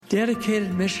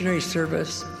Dedicated missionary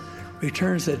service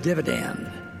returns a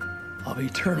dividend of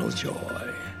eternal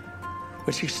joy,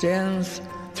 which extends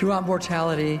throughout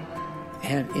mortality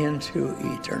and into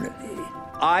eternity.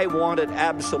 I want it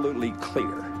absolutely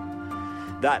clear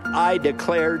that I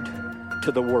declared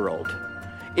to the world,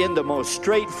 in the most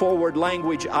straightforward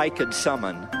language I could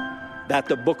summon, that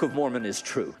the Book of Mormon is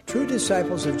true. True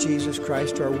disciples of Jesus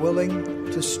Christ are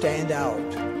willing to stand out,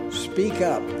 speak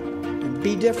up, and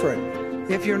be different.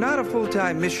 If you're not a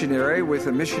full-time missionary with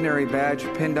a missionary badge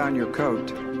pinned on your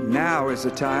coat, now is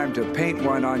the time to paint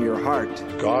one on your heart.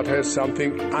 God has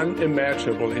something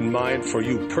unimaginable in mind for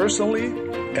you personally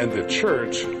and the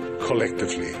church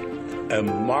collectively. A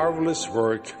marvelous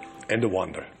work and a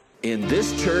wonder. In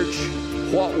this church,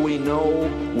 what we know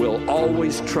will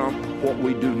always trump what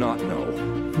we do not know.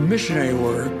 Missionary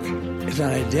work is an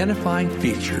identifying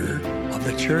feature of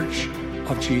the Church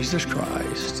of Jesus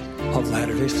Christ of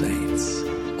Latter-day Saints.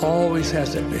 Always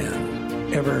has it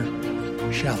been, ever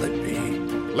shall it be.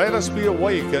 Let us be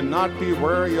awake and not be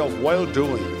weary of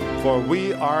well-doing, for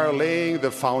we are laying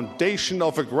the foundation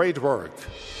of a great work,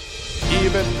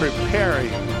 even preparing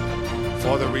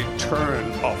for the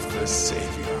return of the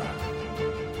Savior.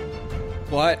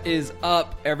 What is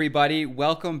up, everybody?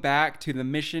 Welcome back to the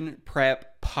Mission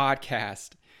Prep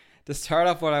Podcast. To start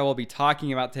off what I will be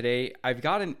talking about today, I've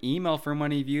got an email from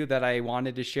one of you that I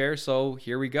wanted to share, so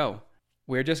here we go.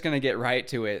 We're just going to get right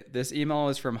to it. This email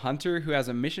is from Hunter, who has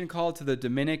a mission call to the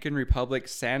Dominican Republic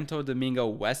Santo Domingo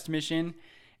West Mission,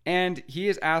 and he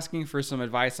is asking for some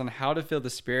advice on how to feel the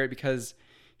Spirit because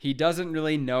he doesn't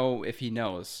really know if he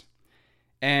knows.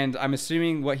 And I'm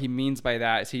assuming what he means by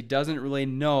that is he doesn't really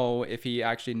know if he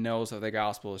actually knows that the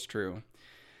gospel is true.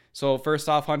 So first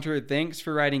off, Hunter, thanks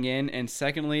for writing in. And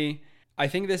secondly, I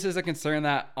think this is a concern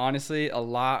that honestly a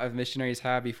lot of missionaries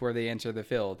have before they enter the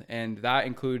field, and that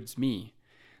includes me.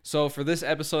 So for this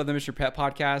episode of the Mission Prep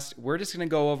Podcast, we're just going to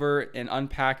go over and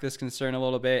unpack this concern a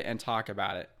little bit and talk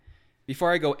about it.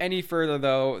 Before I go any further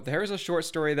though, there's a short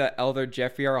story that Elder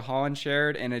Jeffrey R. Holland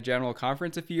shared in a general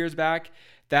conference a few years back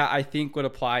that I think would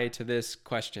apply to this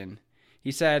question.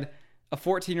 He said, a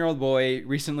 14-year-old boy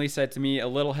recently said to me a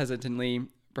little hesitantly,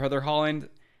 Brother Holland,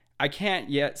 I can't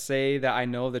yet say that I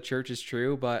know the church is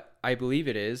true, but I believe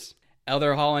it is.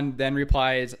 Elder Holland then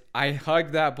replies, I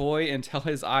hugged that boy until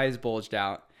his eyes bulged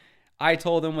out. I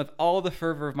told him with all the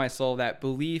fervor of my soul that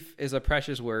belief is a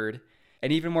precious word,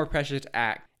 an even more precious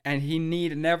act, and he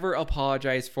need never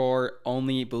apologize for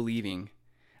only believing.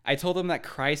 I told him that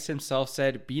Christ himself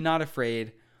said, be not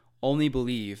afraid, only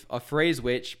believe, a phrase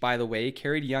which, by the way,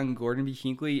 carried young Gordon B.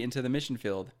 Hinckley into the mission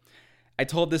field. I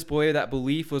told this boy that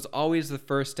belief was always the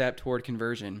first step toward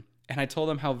conversion, and I told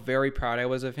him how very proud I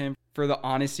was of him for the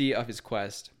honesty of his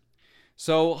quest.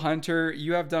 So, Hunter,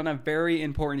 you have done a very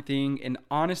important thing in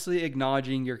honestly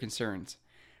acknowledging your concerns.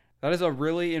 That is a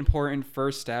really important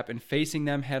first step in facing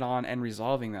them head on and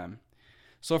resolving them.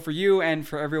 So for you and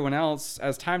for everyone else,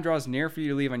 as time draws near for you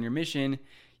to leave on your mission,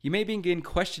 you may begin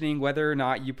questioning whether or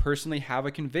not you personally have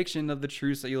a conviction of the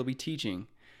truths that you'll be teaching.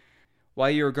 While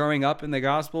you're growing up in the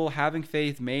gospel, having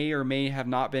faith may or may have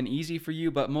not been easy for you,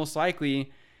 but most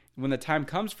likely, when the time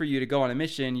comes for you to go on a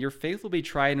mission, your faith will be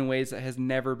tried in ways that has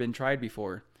never been tried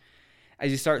before.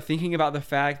 As you start thinking about the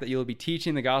fact that you'll be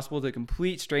teaching the gospel to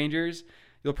complete strangers,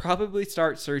 you'll probably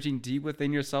start searching deep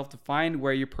within yourself to find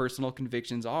where your personal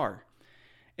convictions are.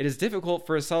 It is difficult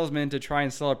for a salesman to try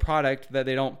and sell a product that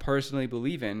they don't personally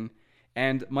believe in,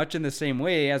 and much in the same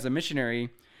way, as a missionary,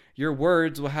 your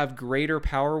words will have greater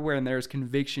power when there's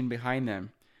conviction behind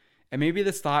them. And maybe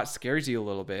this thought scares you a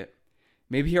little bit.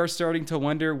 Maybe you're starting to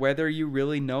wonder whether you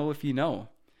really know if you know.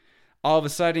 All of a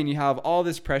sudden, you have all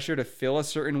this pressure to feel a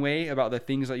certain way about the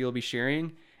things that you'll be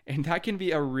sharing, and that can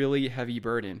be a really heavy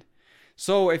burden.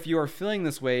 So if you are feeling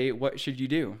this way, what should you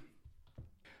do?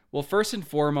 Well, first and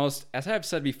foremost, as I've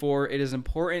said before, it is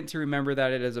important to remember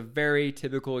that it is a very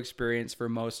typical experience for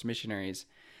most missionaries.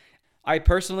 I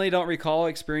personally don't recall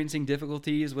experiencing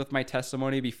difficulties with my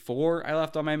testimony before I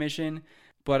left on my mission,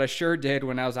 but I sure did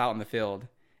when I was out in the field.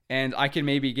 And I can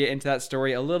maybe get into that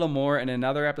story a little more in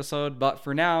another episode, but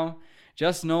for now,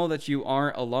 just know that you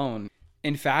aren't alone.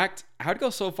 In fact, I would go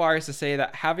so far as to say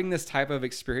that having this type of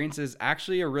experience is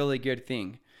actually a really good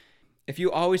thing. If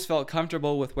you always felt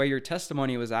comfortable with where your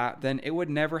testimony was at, then it would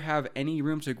never have any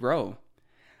room to grow.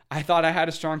 I thought I had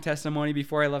a strong testimony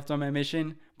before I left on my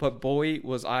mission, but boy,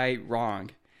 was I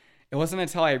wrong. It wasn't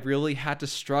until I really had to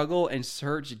struggle and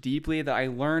search deeply that I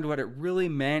learned what it really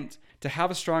meant to have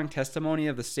a strong testimony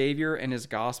of the Savior and His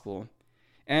gospel.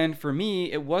 And for me,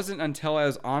 it wasn't until I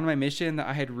was on my mission that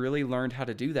I had really learned how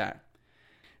to do that.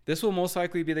 This will most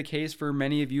likely be the case for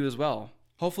many of you as well.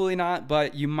 Hopefully not,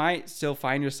 but you might still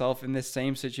find yourself in this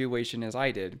same situation as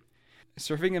I did.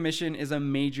 Serving a mission is a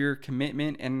major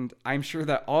commitment, and I'm sure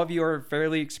that all of you are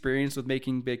fairly experienced with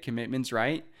making big commitments,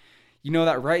 right? You know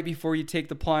that right before you take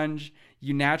the plunge,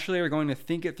 you naturally are going to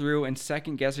think it through and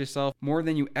second guess yourself more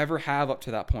than you ever have up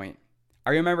to that point. I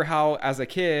remember how, as a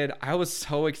kid, I was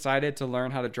so excited to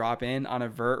learn how to drop in on a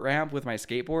vert ramp with my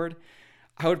skateboard.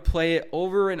 I would play it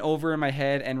over and over in my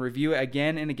head and review it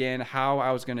again and again how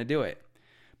I was going to do it.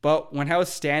 But when I was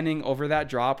standing over that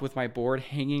drop with my board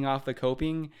hanging off the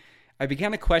coping, I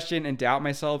began to question and doubt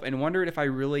myself and wondered if I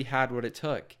really had what it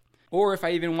took, or if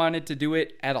I even wanted to do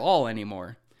it at all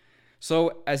anymore.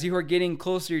 So as you are getting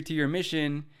closer to your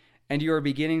mission and you are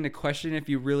beginning to question if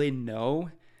you really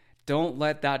know, don't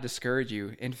let that discourage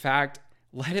you. In fact,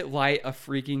 let it light a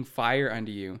freaking fire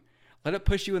under you. Let it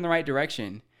push you in the right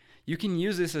direction. You can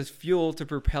use this as fuel to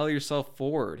propel yourself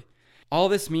forward. All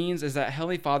this means is that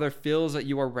Heavenly Father feels that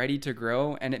you are ready to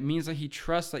grow, and it means that He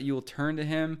trusts that you will turn to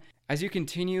Him as you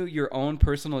continue your own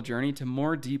personal journey to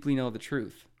more deeply know the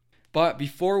truth. But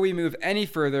before we move any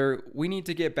further, we need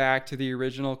to get back to the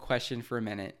original question for a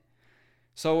minute.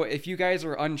 So if you guys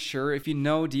are unsure, if you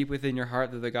know deep within your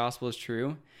heart that the gospel is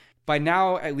true, by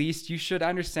now at least you should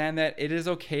understand that it is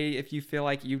okay if you feel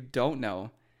like you don't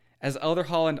know. As Elder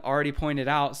Holland already pointed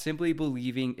out, simply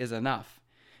believing is enough.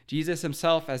 Jesus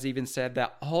Himself has even said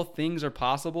that all things are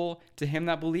possible to him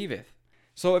that believeth.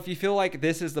 So if you feel like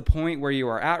this is the point where you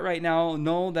are at right now,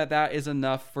 know that that is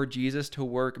enough for Jesus to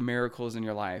work miracles in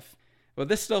your life. But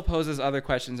this still poses other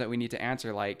questions that we need to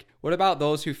answer, like, what about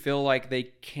those who feel like they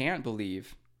can't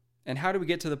believe? And how do we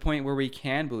get to the point where we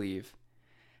can believe?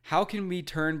 How can we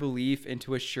turn belief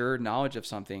into a sure knowledge of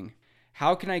something?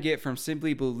 How can I get from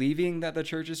simply believing that the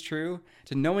church is true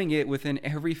to knowing it within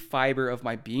every fiber of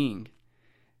my being?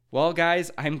 Well,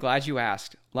 guys, I'm glad you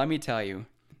asked. Let me tell you.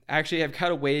 Actually, I've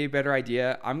got a way better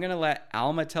idea. I'm going to let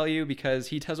Alma tell you because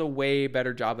he does a way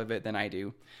better job of it than I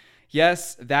do.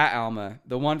 Yes, that Alma,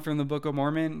 the one from the Book of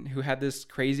Mormon who had this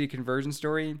crazy conversion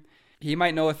story. He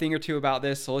might know a thing or two about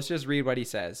this, so let's just read what he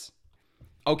says.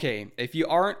 Okay, if you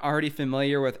aren't already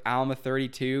familiar with Alma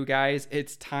 32, guys,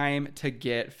 it's time to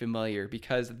get familiar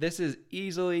because this is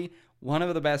easily one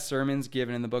of the best sermons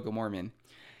given in the Book of Mormon.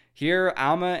 Here,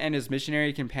 Alma and his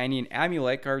missionary companion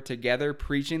Amulek are together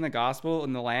preaching the gospel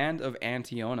in the land of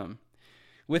Antionum.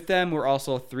 With them were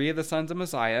also 3 of the sons of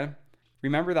Messiah.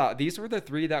 Remember that these were the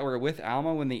 3 that were with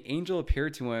Alma when the angel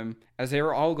appeared to him as they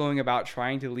were all going about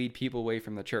trying to lead people away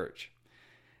from the church.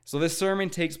 So this sermon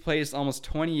takes place almost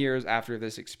 20 years after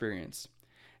this experience.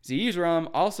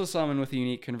 Zeezrom, also someone with a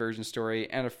unique conversion story,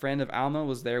 and a friend of Alma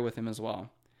was there with him as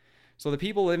well. So the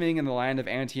people living in the land of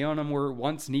Antionum were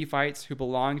once Nephites who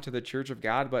belonged to the Church of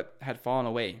God but had fallen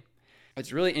away.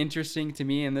 It's really interesting to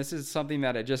me, and this is something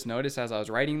that I just noticed as I was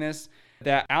writing this,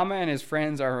 that Alma and his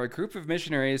friends are a group of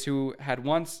missionaries who had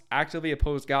once actively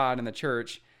opposed God and the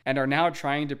church and are now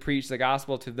trying to preach the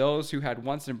gospel to those who had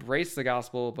once embraced the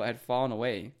gospel but had fallen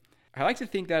away. I like to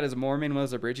think that as Mormon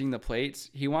was abridging the plates,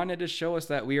 he wanted to show us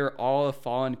that we are all a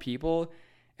fallen people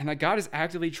and that God is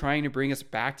actively trying to bring us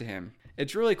back to Him.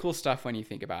 It's really cool stuff when you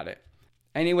think about it.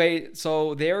 Anyway,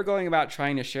 so they are going about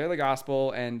trying to share the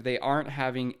gospel and they aren't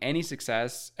having any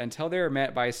success until they are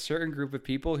met by a certain group of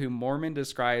people who Mormon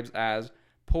describes as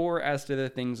poor as to the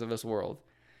things of this world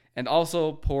and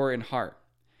also poor in heart.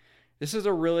 This is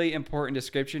a really important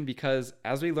description because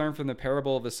as we learn from the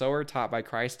parable of the sower taught by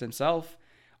Christ Himself,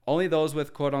 only those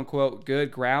with quote-unquote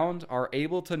good ground are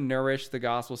able to nourish the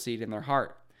gospel seed in their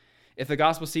heart. If the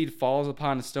gospel seed falls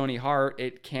upon a stony heart,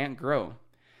 it can't grow.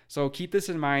 So keep this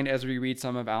in mind as we read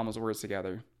some of Alma's words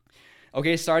together.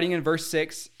 Okay, starting in verse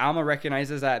 6, Alma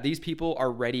recognizes that these people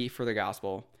are ready for the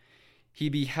gospel. He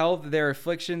beheld that their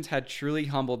afflictions had truly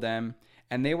humbled them,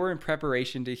 and they were in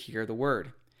preparation to hear the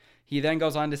word. He then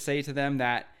goes on to say to them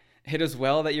that it is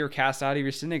well that you are cast out of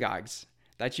your synagogues,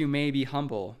 that you may be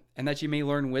humble, and that you may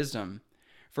learn wisdom.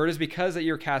 For it is because that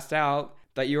you are cast out,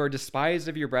 that you are despised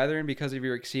of your brethren because of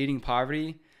your exceeding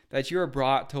poverty, that you are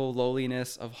brought to a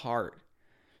lowliness of heart.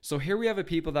 So here we have a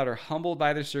people that are humbled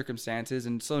by their circumstances,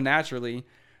 and so naturally,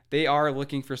 they are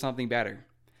looking for something better.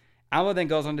 Alma then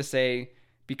goes on to say,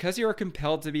 because you are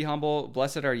compelled to be humble,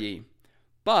 blessed are ye.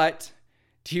 But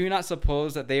do you not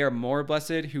suppose that they are more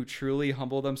blessed who truly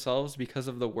humble themselves because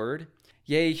of the word?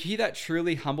 Yea, he that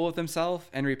truly humbleth himself,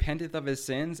 and repenteth of his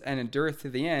sins, and endureth to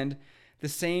the end, the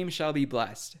same shall be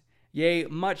blessed. Yea,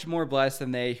 much more blessed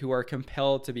than they who are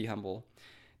compelled to be humble.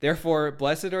 Therefore,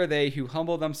 blessed are they who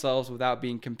humble themselves without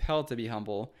being compelled to be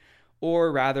humble.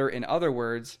 Or rather, in other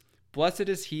words, blessed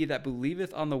is he that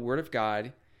believeth on the word of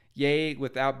God, yea,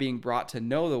 without being brought to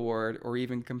know the word or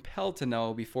even compelled to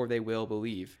know before they will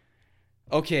believe.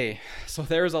 Okay, so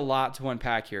there's a lot to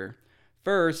unpack here.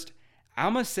 First,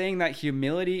 Alma's saying that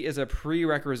humility is a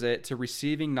prerequisite to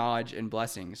receiving knowledge and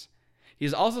blessings.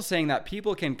 He's also saying that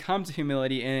people can come to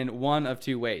humility in one of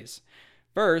two ways.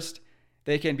 First,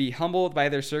 they can be humbled by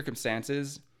their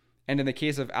circumstances, and in the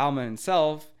case of Alma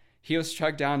himself, he was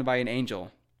struck down by an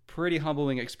angel. Pretty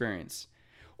humbling experience.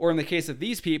 Or in the case of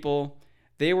these people,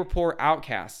 they were poor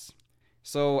outcasts.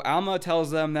 So Alma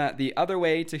tells them that the other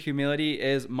way to humility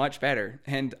is much better,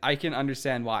 and I can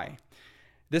understand why.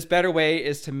 This better way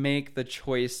is to make the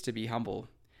choice to be humble.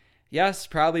 Yes,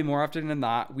 probably more often than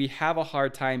not, we have a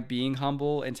hard time being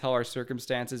humble until our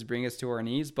circumstances bring us to our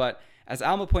knees, but as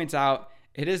Alma points out,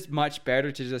 it is much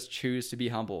better to just choose to be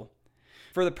humble.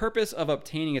 For the purpose of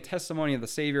obtaining a testimony of the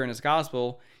Savior and His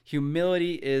gospel,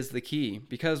 humility is the key,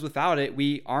 because without it,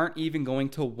 we aren't even going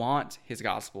to want His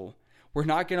gospel. We're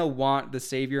not going to want the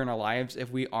Savior in our lives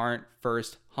if we aren't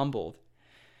first humbled.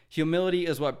 Humility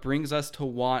is what brings us to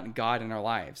want God in our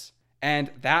lives.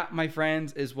 And that, my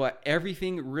friends, is what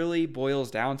everything really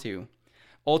boils down to.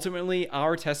 Ultimately,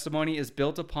 our testimony is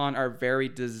built upon our very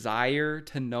desire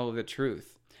to know the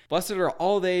truth. Blessed are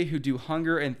all they who do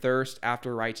hunger and thirst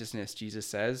after righteousness, Jesus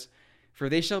says, for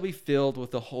they shall be filled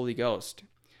with the Holy Ghost.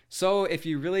 So if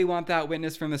you really want that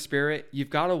witness from the Spirit, you've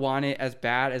got to want it as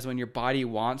bad as when your body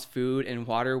wants food and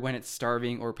water when it's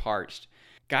starving or parched.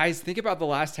 Guys, think about the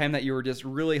last time that you were just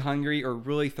really hungry or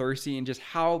really thirsty and just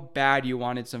how bad you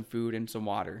wanted some food and some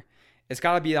water. It's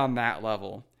got to be on that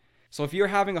level. So if you're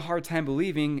having a hard time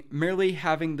believing, merely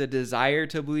having the desire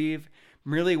to believe,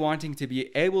 merely wanting to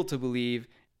be able to believe,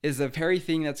 is the very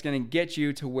thing that's going to get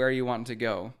you to where you want to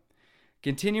go.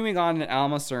 Continuing on in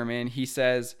Alma's sermon, he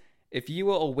says, if you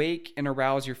will awake and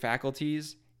arouse your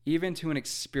faculties, even to an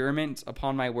experiment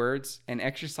upon my words, and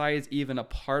exercise even a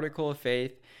particle of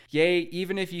faith, yea,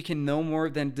 even if you can no more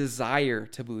than desire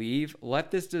to believe, let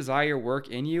this desire work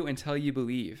in you until you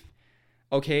believe.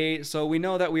 Okay, so we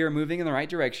know that we are moving in the right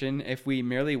direction if we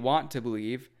merely want to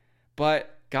believe,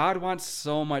 but God wants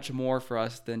so much more for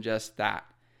us than just that.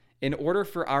 In order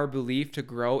for our belief to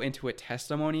grow into a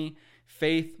testimony,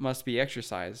 faith must be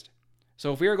exercised.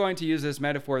 So if we are going to use this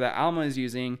metaphor that Alma is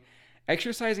using,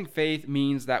 exercising faith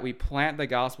means that we plant the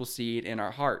gospel seed in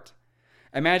our heart.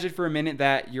 Imagine for a minute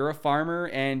that you're a farmer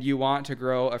and you want to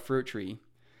grow a fruit tree.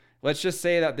 Let's just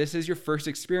say that this is your first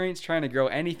experience trying to grow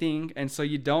anything, and so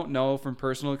you don't know from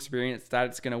personal experience that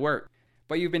it's going to work.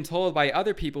 But you've been told by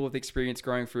other people with experience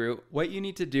growing fruit what you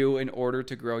need to do in order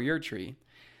to grow your tree.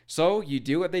 So you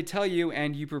do what they tell you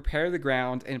and you prepare the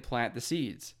ground and plant the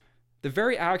seeds. The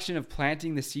very action of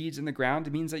planting the seeds in the ground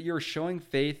means that you're showing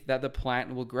faith that the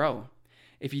plant will grow.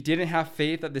 If you didn't have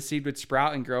faith that the seed would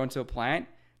sprout and grow into a plant,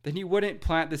 then you wouldn't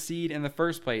plant the seed in the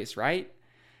first place, right?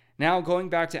 Now going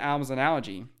back to Alma's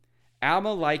analogy,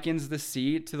 Alma likens the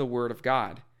seed to the word of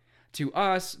God. To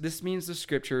us, this means the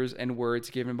scriptures and words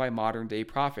given by modern day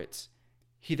prophets.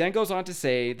 He then goes on to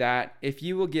say that if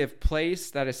you will give place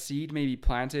that a seed may be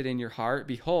planted in your heart,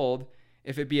 behold,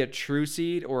 if it be a true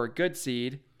seed or a good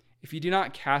seed, if you do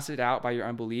not cast it out by your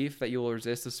unbelief that you will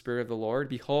resist the Spirit of the Lord,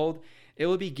 behold, it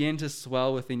will begin to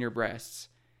swell within your breasts.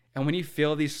 And when you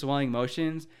feel these swelling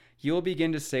motions, you will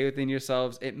begin to say within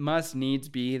yourselves, it must needs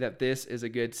be that this is a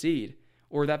good seed,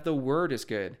 or that the word is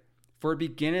good. For it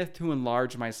beginneth to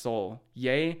enlarge my soul.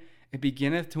 Yea, it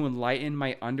beginneth to enlighten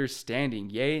my understanding.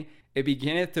 Yea, it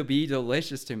beginneth to be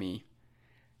delicious to me.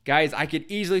 Guys, I could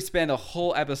easily spend a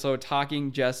whole episode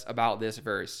talking just about this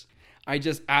verse. I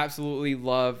just absolutely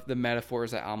love the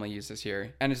metaphors that Alma uses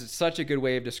here, and it's such a good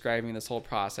way of describing this whole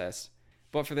process.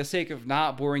 But for the sake of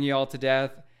not boring you all to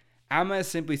death, Alma is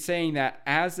simply saying that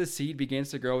as the seed begins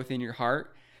to grow within your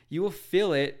heart, you will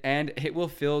feel it and it will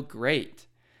feel great.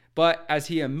 But as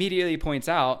he immediately points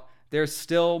out, there's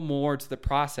still more to the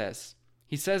process.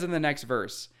 He says in the next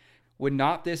verse, would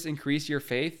not this increase your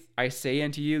faith? I say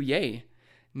unto you, yea.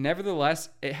 Nevertheless,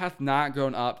 it hath not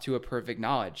grown up to a perfect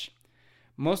knowledge.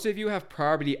 Most of you have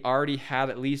probably already had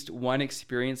at least one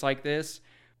experience like this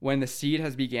when the seed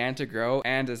has began to grow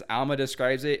and as Alma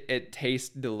describes it, it tastes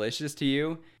delicious to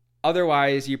you.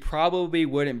 Otherwise, you probably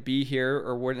wouldn't be here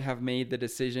or wouldn't have made the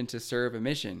decision to serve a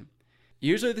mission.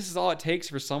 Usually this is all it takes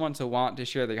for someone to want to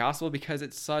share the gospel because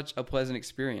it's such a pleasant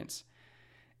experience.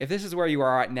 If this is where you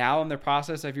are at now in the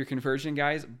process of your conversion,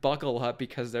 guys, buckle up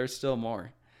because there's still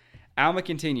more. Alma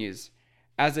continues,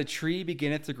 as a tree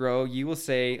beginneth to grow, you will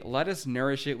say, let us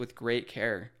nourish it with great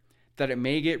care, that it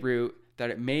may get root,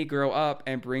 that it may grow up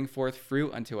and bring forth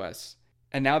fruit unto us.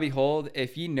 And now behold,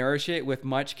 if ye nourish it with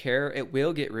much care, it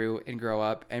will get root and grow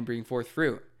up and bring forth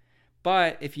fruit.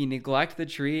 But if ye neglect the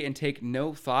tree and take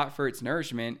no thought for its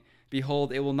nourishment,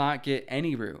 behold, it will not get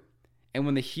any root. And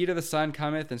when the heat of the sun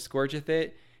cometh and scorcheth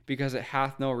it, because it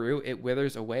hath no root, it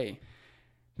withers away.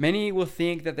 Many will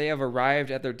think that they have arrived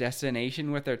at their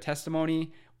destination with their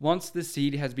testimony once the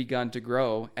seed has begun to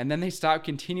grow, and then they stop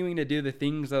continuing to do the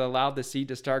things that allowed the seed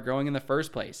to start growing in the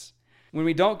first place. When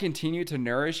we don't continue to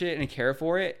nourish it and care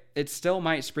for it, it still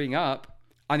might spring up.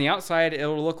 On the outside,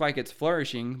 it'll look like it's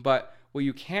flourishing, but what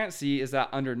you can't see is that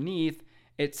underneath,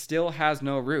 it still has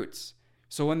no roots.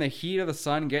 So when the heat of the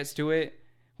sun gets to it,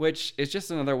 which is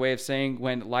just another way of saying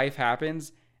when life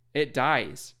happens, it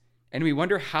dies. And we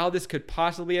wonder how this could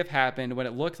possibly have happened when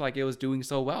it looked like it was doing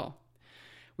so well.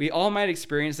 We all might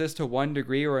experience this to one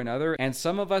degree or another, and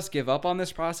some of us give up on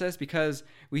this process because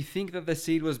we think that the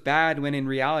seed was bad when in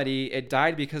reality it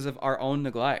died because of our own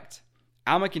neglect.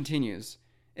 Alma continues,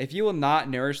 if you will not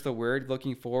nourish the word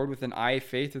looking forward with an eye of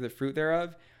faith through the fruit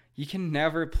thereof, ye can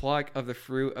never pluck of the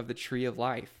fruit of the tree of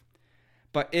life.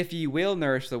 But if ye will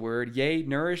nourish the word, yea,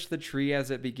 nourish the tree as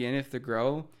it beginneth to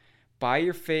grow, by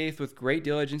your faith with great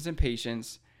diligence and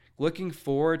patience, looking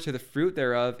forward to the fruit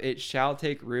thereof, it shall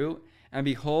take root, and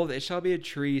behold, it shall be a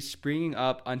tree springing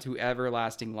up unto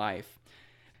everlasting life.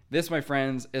 This, my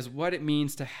friends, is what it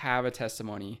means to have a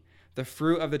testimony. The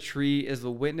fruit of the tree is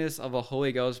the witness of the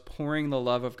Holy Ghost pouring the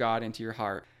love of God into your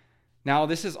heart. Now,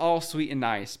 this is all sweet and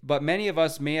nice, but many of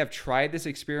us may have tried this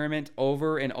experiment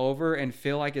over and over and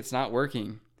feel like it's not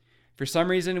working. For some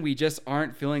reason, we just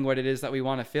aren't feeling what it is that we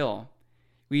want to feel.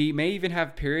 We may even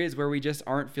have periods where we just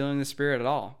aren't feeling the Spirit at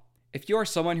all. If you are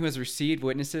someone who has received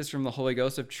witnesses from the Holy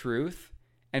Ghost of truth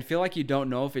and feel like you don't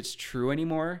know if it's true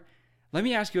anymore, let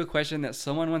me ask you a question that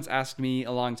someone once asked me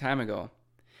a long time ago.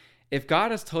 If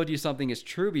God has told you something is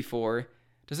true before,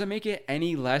 does it make it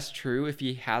any less true if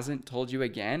he hasn't told you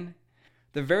again?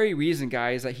 The very reason,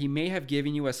 guys, that he may have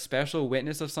given you a special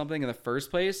witness of something in the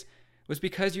first place was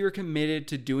because you were committed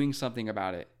to doing something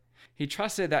about it. He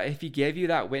trusted that if he gave you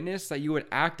that witness, that you would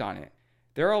act on it.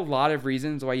 There are a lot of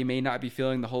reasons why you may not be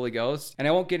feeling the Holy Ghost, and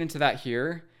I won't get into that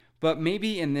here, but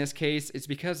maybe in this case, it's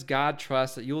because God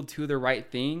trusts that you'll do the right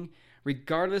thing,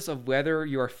 regardless of whether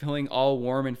you are feeling all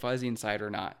warm and fuzzy inside or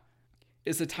not.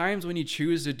 It's the times when you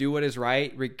choose to do what is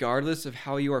right, regardless of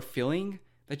how you are feeling,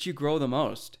 that you grow the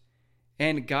most.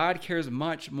 And God cares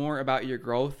much more about your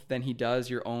growth than he does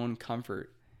your own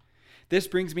comfort. This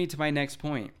brings me to my next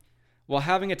point. While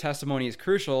having a testimony is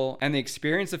crucial and the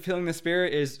experience of feeling the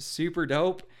Spirit is super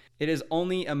dope, it is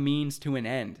only a means to an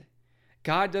end.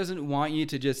 God doesn't want you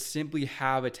to just simply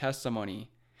have a testimony.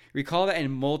 Recall that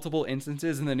in multiple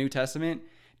instances in the New Testament,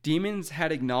 demons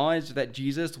had acknowledged that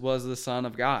Jesus was the Son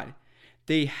of God.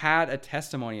 They had a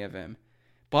testimony of him.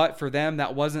 But for them,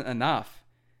 that wasn't enough.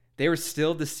 They were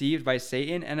still deceived by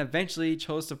Satan and eventually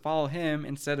chose to follow him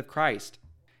instead of Christ.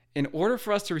 In order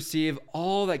for us to receive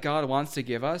all that God wants to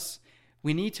give us,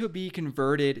 we need to be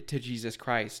converted to Jesus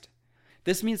Christ.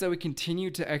 This means that we continue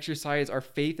to exercise our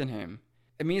faith in him.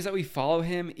 It means that we follow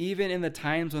him even in the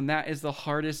times when that is the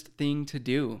hardest thing to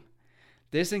do.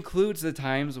 This includes the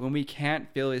times when we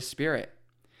can't feel his Spirit.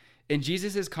 In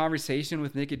Jesus' conversation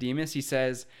with Nicodemus, he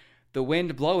says, "The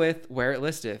wind bloweth where it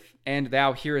listeth, and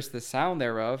thou hearest the sound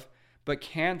thereof, but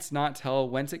canst not tell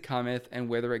whence it cometh and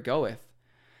whither it goeth.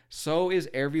 So is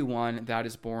every one that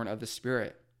is born of the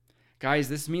Spirit." Guys,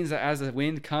 this means that as the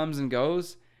wind comes and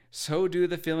goes, so do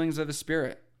the feelings of the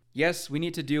Spirit. Yes, we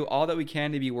need to do all that we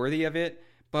can to be worthy of it,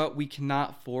 but we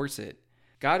cannot force it.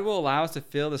 God will allow us to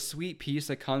feel the sweet peace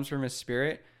that comes from his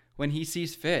Spirit when he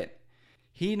sees fit.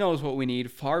 He knows what we need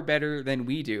far better than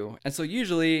we do, and so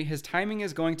usually his timing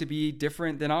is going to be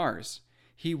different than ours.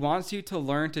 He wants you to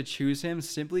learn to choose him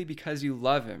simply because you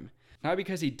love him, not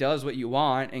because he does what you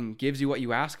want and gives you what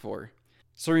you ask for.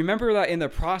 So remember that in the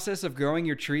process of growing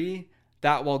your tree,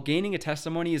 that while gaining a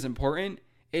testimony is important,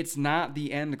 it's not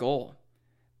the end goal.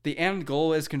 The end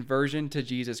goal is conversion to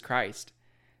Jesus Christ.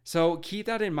 So keep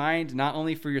that in mind, not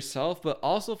only for yourself, but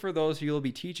also for those who you'll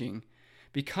be teaching.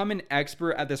 Become an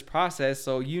expert at this process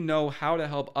so you know how to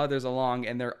help others along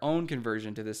in their own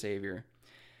conversion to the Savior.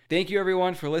 Thank you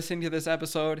everyone for listening to this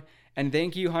episode, and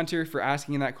thank you, Hunter, for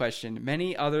asking that question.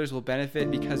 Many others will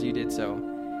benefit because you did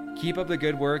so. Keep up the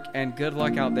good work, and good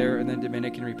luck out there in the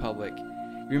Dominican Republic.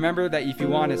 Remember that if you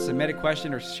want to submit a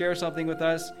question or share something with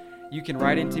us, you can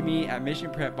write into me at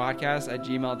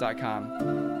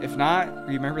missionpreppodcast@gmail.com. If not,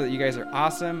 remember that you guys are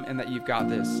awesome and that you've got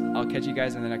this. I'll catch you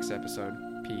guys in the next episode.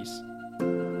 Peace.